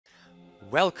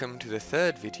Welcome to the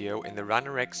third video in the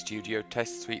Ranorex Studio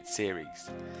Test Suite series,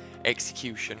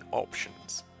 Execution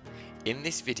Options. In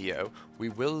this video, we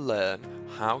will learn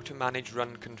how to manage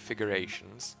run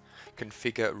configurations,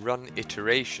 configure run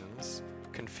iterations,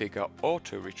 configure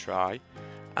auto-retry,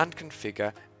 and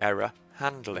configure error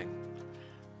handling.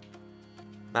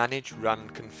 Manage run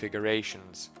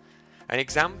configurations. An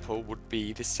example would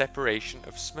be the separation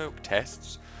of smoke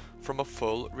tests from a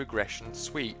full regression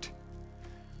suite.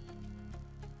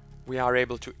 We are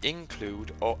able to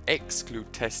include or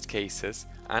exclude test cases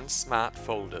and smart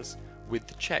folders with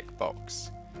the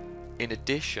checkbox. In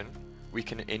addition, we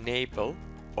can enable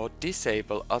or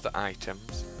disable other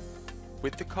items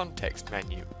with the context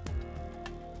menu.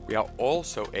 We are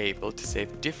also able to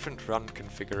save different run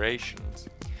configurations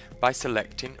by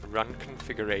selecting Run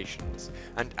Configurations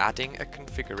and adding a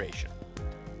configuration,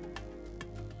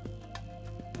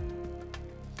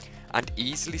 and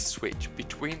easily switch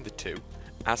between the two,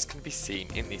 as can be seen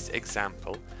in this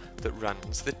example that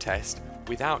runs the test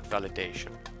without validation.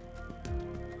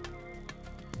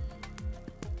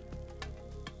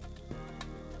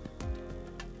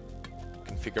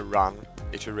 Configure run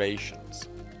iterations.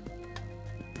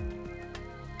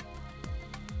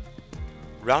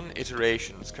 Run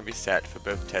iterations can be set for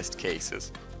both test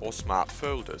cases or smart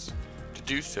folders. To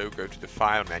do so, go to the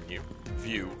File menu,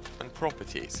 View and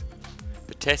Properties.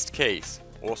 The test case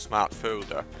or smart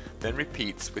folder then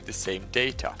repeats with the same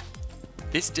data.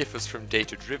 This differs from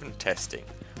data-driven testing,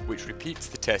 which repeats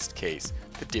the test case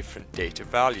for different data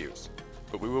values,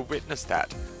 but we will witness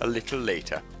that a little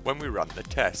later when we run the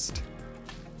test.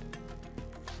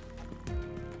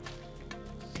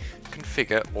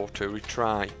 Configure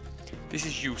auto-retry. This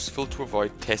is useful to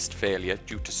avoid test failure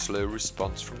due to slow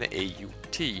response from the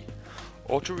AUT.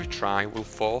 Auto-retry will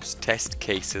force test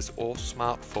cases or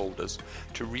smart folders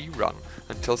to rerun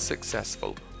until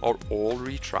successful or all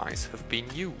retries have been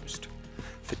used.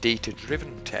 For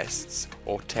data-driven tests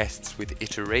or tests with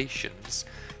iterations,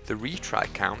 the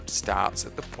retry count starts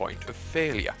at the point of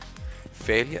failure.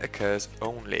 Failure occurs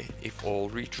only if all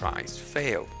retries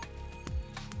fail.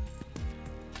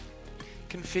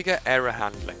 Configure error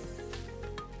handling.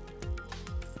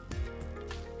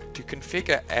 To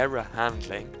configure error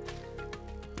handling,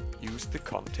 use the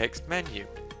context menu.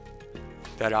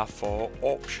 There are 4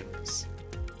 options.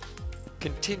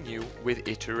 Continue with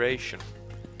iteration.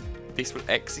 This will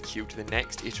execute the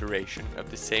next iteration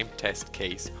of the same test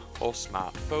case or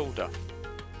smart folder.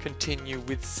 Continue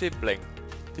with sibling,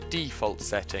 the default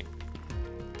setting.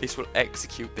 This will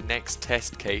execute the next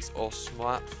test case or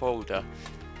smart folder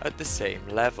at the same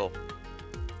level.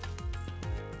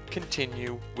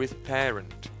 Continue with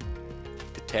parent.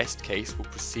 The test case will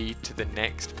proceed to the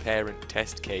next parent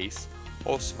test case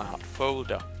or smart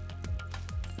folder.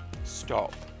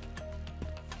 Stop.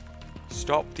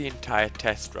 Stop the entire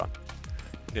test run.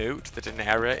 Note that an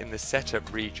error in the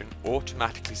setup region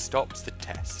automatically stops the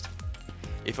test.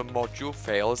 If a module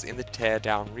fails in the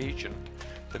teardown region,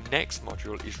 the next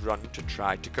module is run to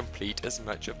try to complete as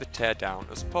much of the teardown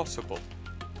as possible.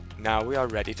 Now we are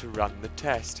ready to run the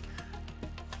test.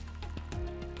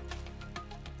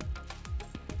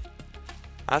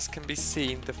 As can be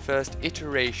seen, the first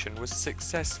iteration was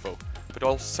successful, but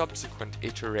all subsequent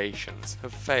iterations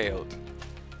have failed.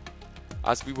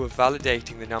 As we were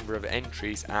validating the number of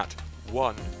entries at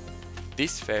 1,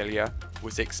 this failure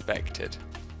was expected.